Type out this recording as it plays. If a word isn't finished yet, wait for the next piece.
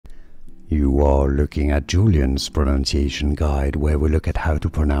You are looking at Julian's pronunciation guide, where we look at how to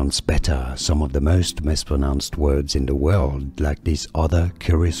pronounce better some of the most mispronounced words in the world, like this other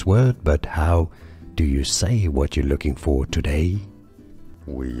curious word. But how do you say what you're looking for today?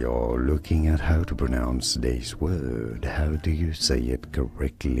 We are looking at how to pronounce this word. How do you say it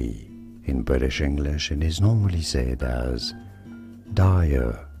correctly? In British English, it is normally said as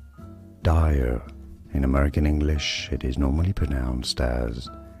dire, dire. In American English, it is normally pronounced as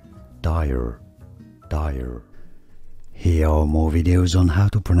dire, dire. Here are more videos on how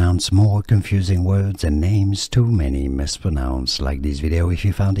to pronounce more confusing words and names too many mispronounced. Like this video if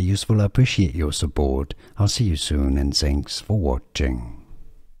you found it useful. I appreciate your support. I'll see you soon and thanks for watching.